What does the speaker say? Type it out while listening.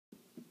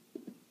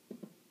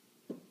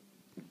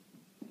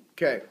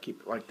Okay, keep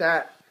it like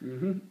that.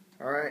 Mm-hmm.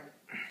 All right.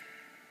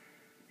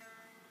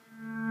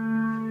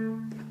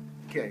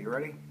 Okay, you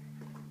ready?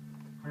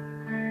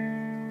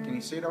 Can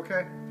you see it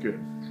okay?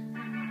 Good.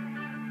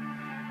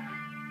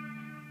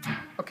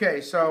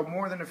 Okay, so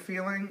More Than a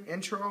Feeling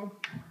intro.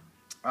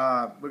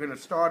 We're going to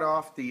start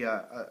off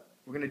we're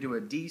going to do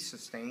a D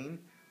sustain,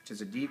 which is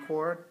a D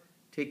chord,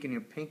 taking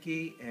your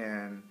pinky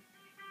and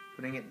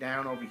putting it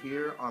down over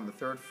here on the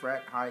 3rd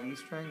fret high E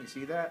string. You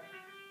see that?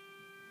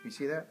 You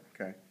see that?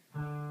 Okay.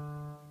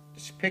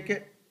 Just pick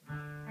it.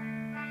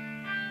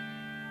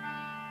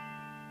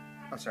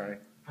 Oh, sorry.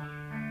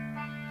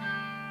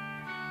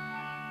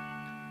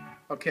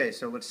 Okay,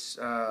 so let's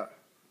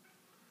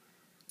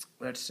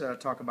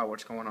talk about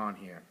what's going on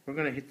here. We're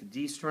going to hit the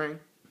D string.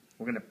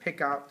 We're going to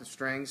pick out the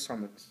strings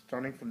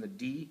starting from the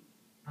D,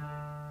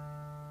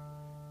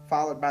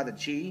 followed by the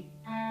G.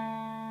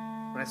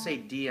 When I say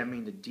D, I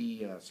mean the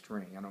D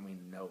string. I don't mean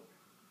the note.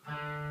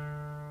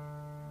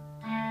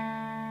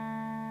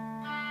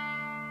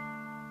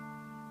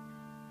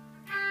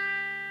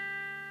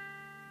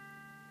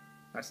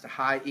 That's the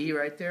high E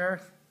right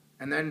there.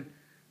 And then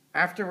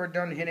after we're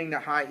done hitting the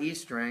high E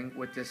string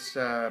with this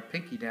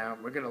pinky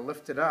down, we're going to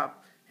lift it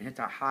up and hit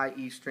the high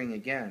E string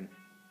again.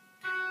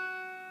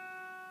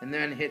 And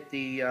then hit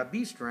the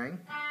B string.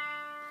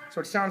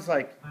 So it sounds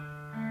like,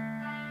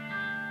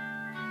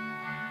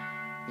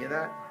 hear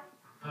that?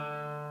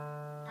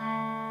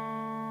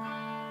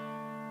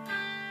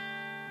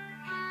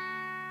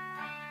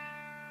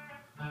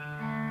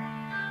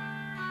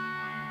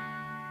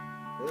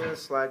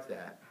 Just like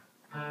that.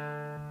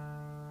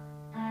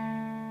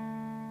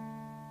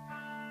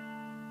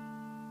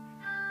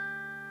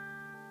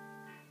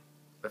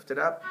 Lift it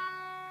up.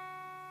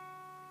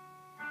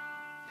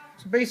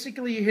 So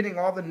basically you're hitting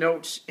all the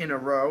notes in a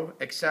row,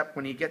 except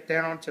when you get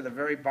down to the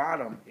very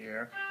bottom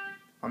here,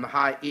 on the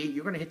high E,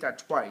 you're going to hit that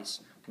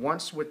twice.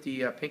 Once with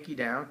the pinky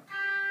down.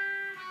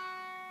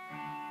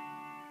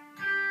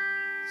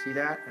 See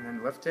that? And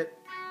then lift it.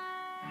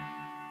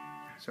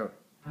 So,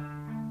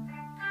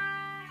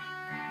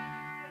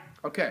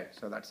 okay,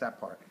 so that's that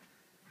part.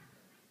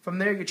 From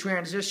there you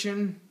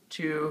transition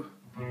to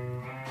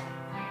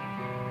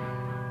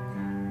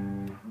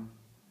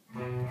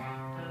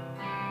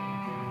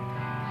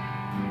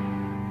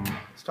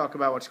let's talk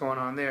about what's going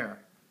on there.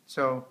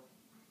 So,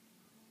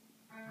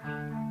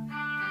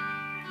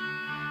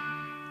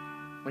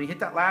 when you hit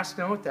that last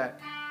note, right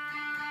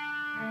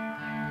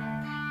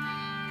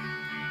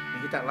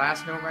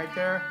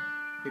there,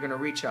 you're going to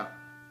reach up.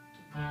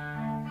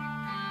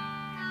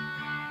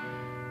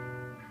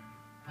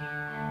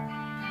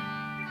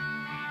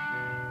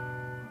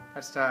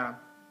 That's the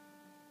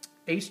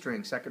A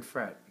string, 2nd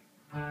fret.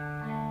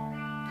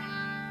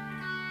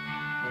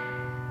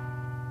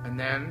 And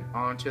then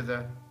onto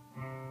the...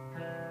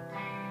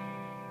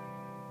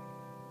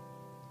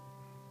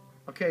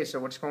 Okay, so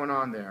what's going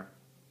on there?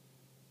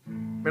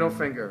 Middle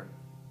finger,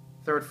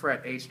 3rd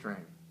fret, A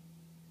string.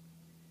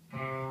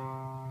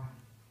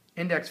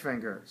 Index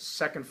finger,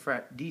 2nd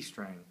fret, D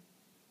string.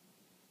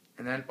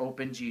 And then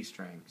open G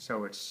string.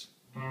 So it's...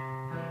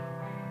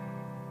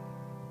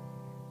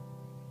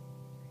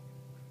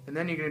 And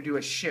then you're going to do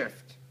a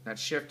shift. That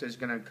shift is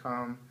going to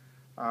come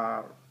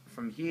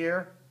from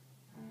here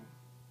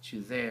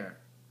to there.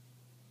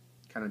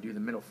 Kind of do the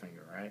middle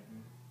finger, right?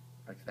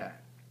 Like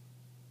that.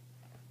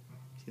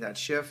 See that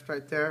shift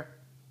right there?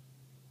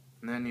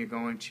 And then you're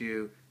going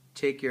to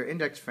take your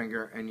index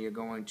finger and you're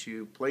going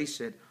to place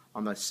it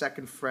on the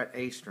 2nd fret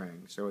A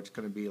string. So it's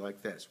going to be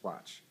like this.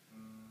 Watch.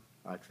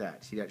 Like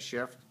that. See that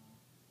shift?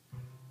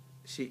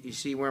 You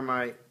see where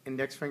my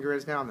index finger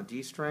is now on the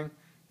D string?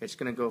 It's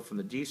going to go from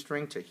the D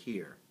string to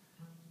here.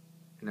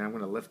 And then I'm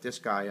going to lift this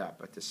guy up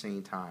at the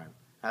same time.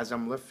 As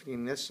I'm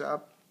lifting this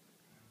up,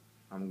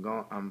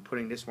 I'm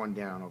putting this one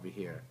down over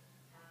here.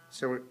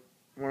 So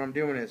what I'm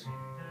doing is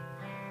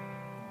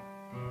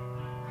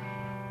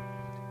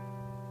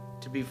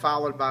to be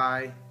followed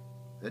by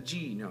the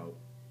G note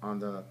on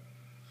the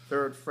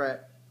 3rd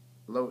fret,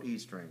 low E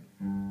string.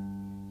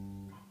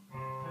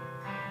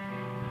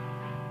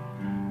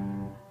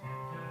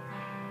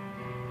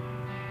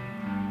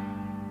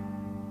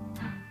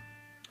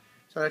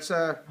 So that's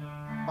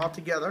all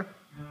together.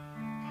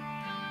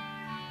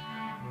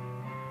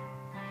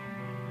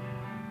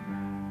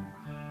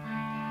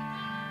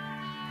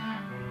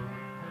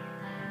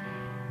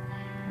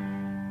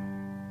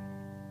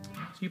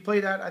 So you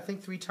play that, I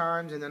think, 3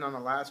 times, and then on the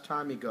last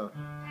time you go.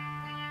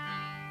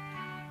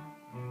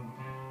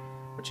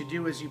 What you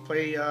do is you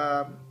play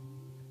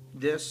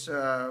this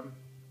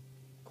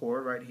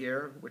chord right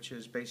here, which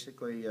is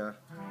basically...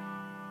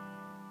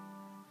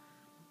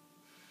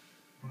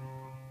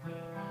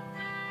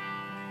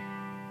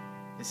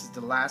 this is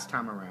the last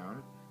time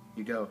around.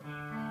 You go.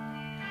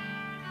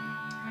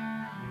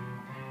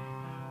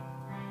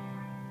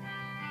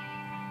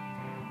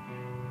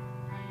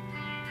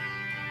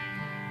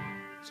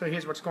 So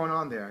here's what's going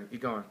on there.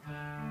 You're going.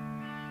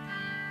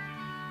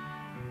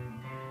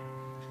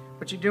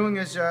 What you're doing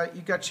is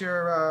you got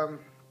your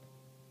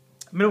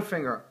middle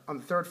finger on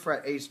the 3rd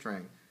fret A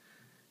string.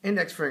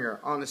 index finger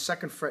on the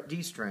 2nd fret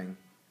D string,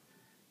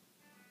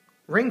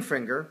 ring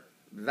finger,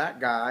 that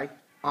guy,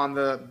 on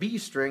the B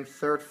string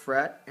 3rd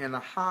fret, and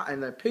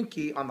the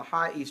pinky on the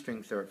high E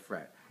string 3rd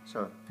fret.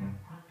 So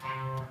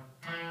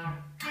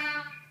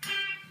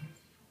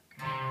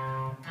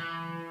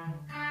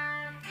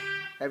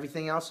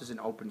everything else is an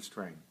open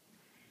string.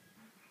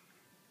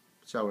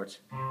 So it's,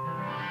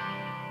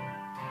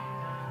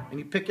 and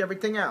you pick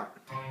everything out.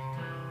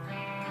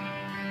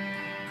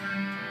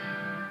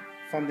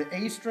 From the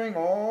A string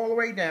all the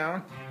way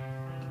down.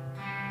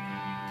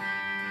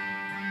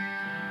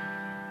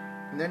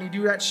 And then you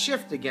do that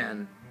shift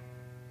again.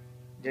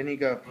 Then you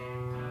go.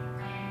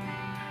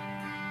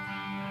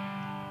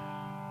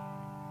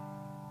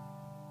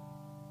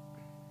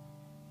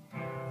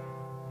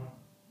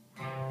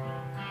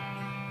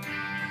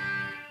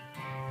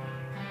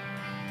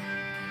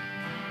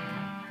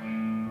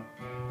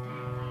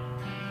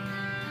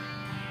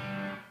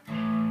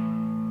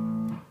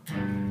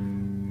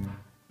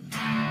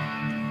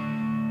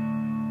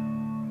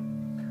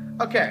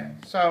 Okay,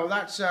 so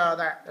that's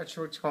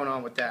what's going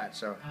on with that.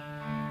 So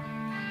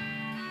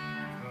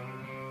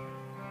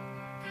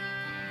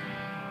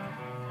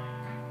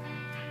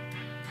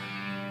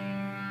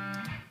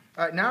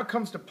now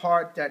comes the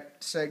part that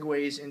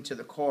segues into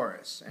the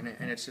chorus, and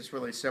it's just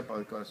really simple.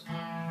 It goes.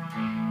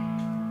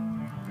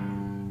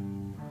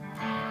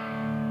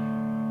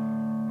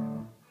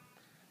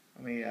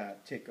 Let me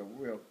take a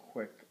real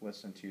quick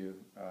listen to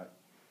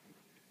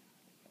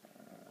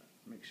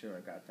make sure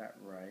I got that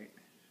right.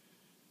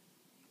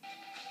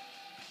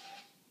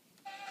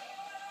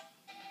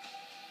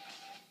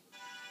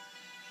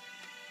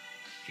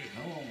 Jay,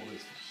 how long will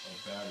this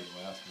battery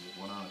last? It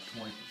went on at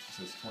 20%, it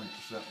says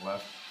 20%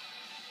 left.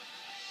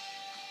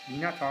 You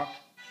not talk.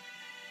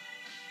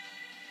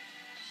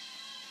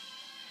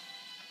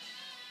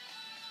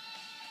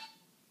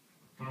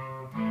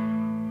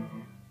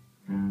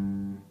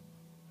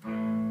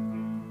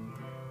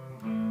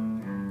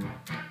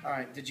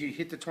 Alright, did you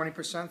hit the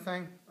 20%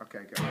 thing?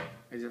 Okay, good.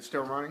 Is it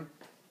still running?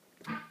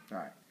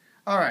 Alright.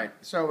 Alright,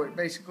 so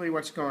basically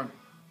what's going on.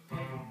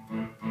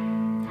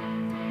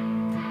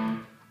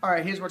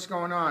 Alright, here's what's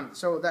going on.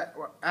 So that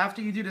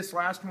after you do this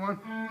last one,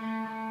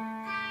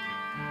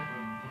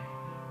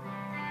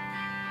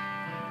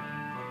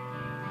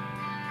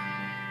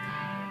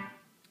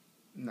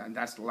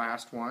 that's the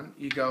last one.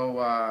 You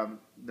go,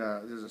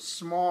 there's a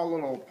small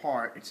little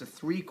part. It's a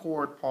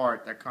 3-chord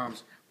part that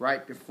comes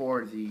right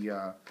before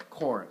the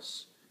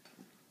chorus.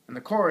 And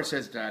the chorus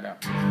is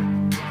that.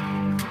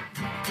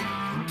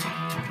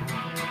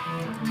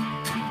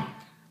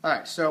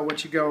 Alright, so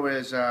what you go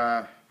is.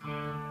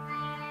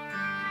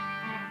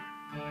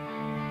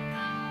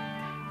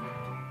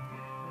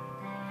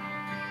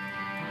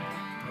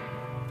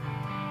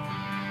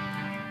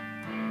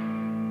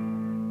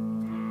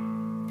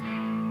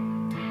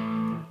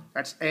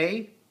 That's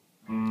A.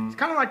 It's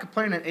kind of like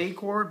playing an A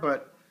chord,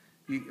 but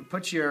you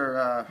put your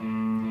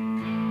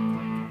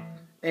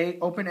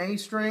open A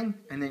string,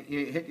 and then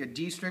you hit your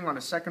D string on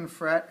the 2nd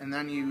fret, and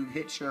then you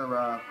hit your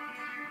what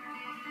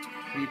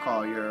do you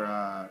call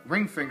your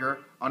ring finger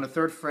on the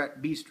 3rd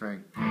fret B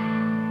string.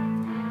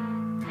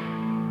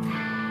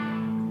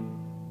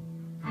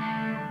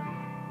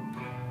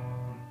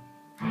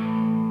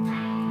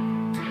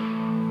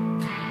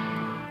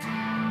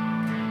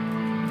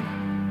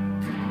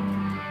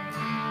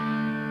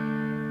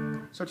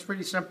 So it's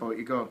pretty simple.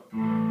 You go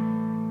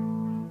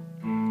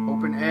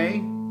open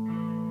A.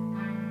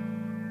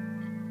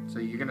 So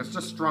you're gonna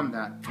just strum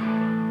that.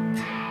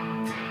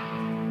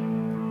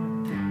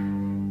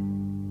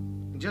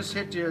 And just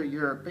hit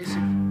your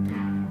basic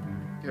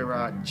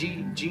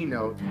G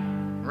note,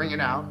 ring it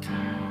out,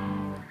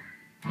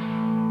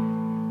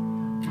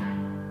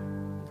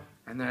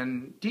 and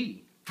then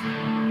D.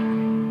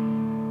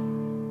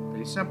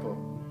 Pretty simple.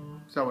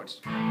 So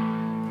it's.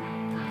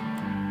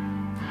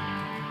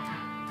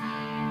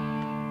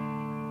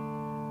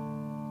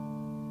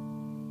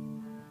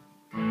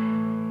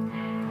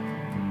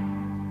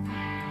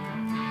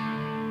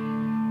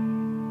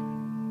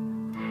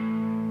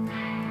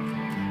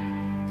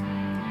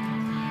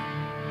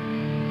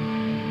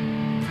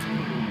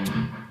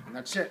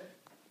 That's it.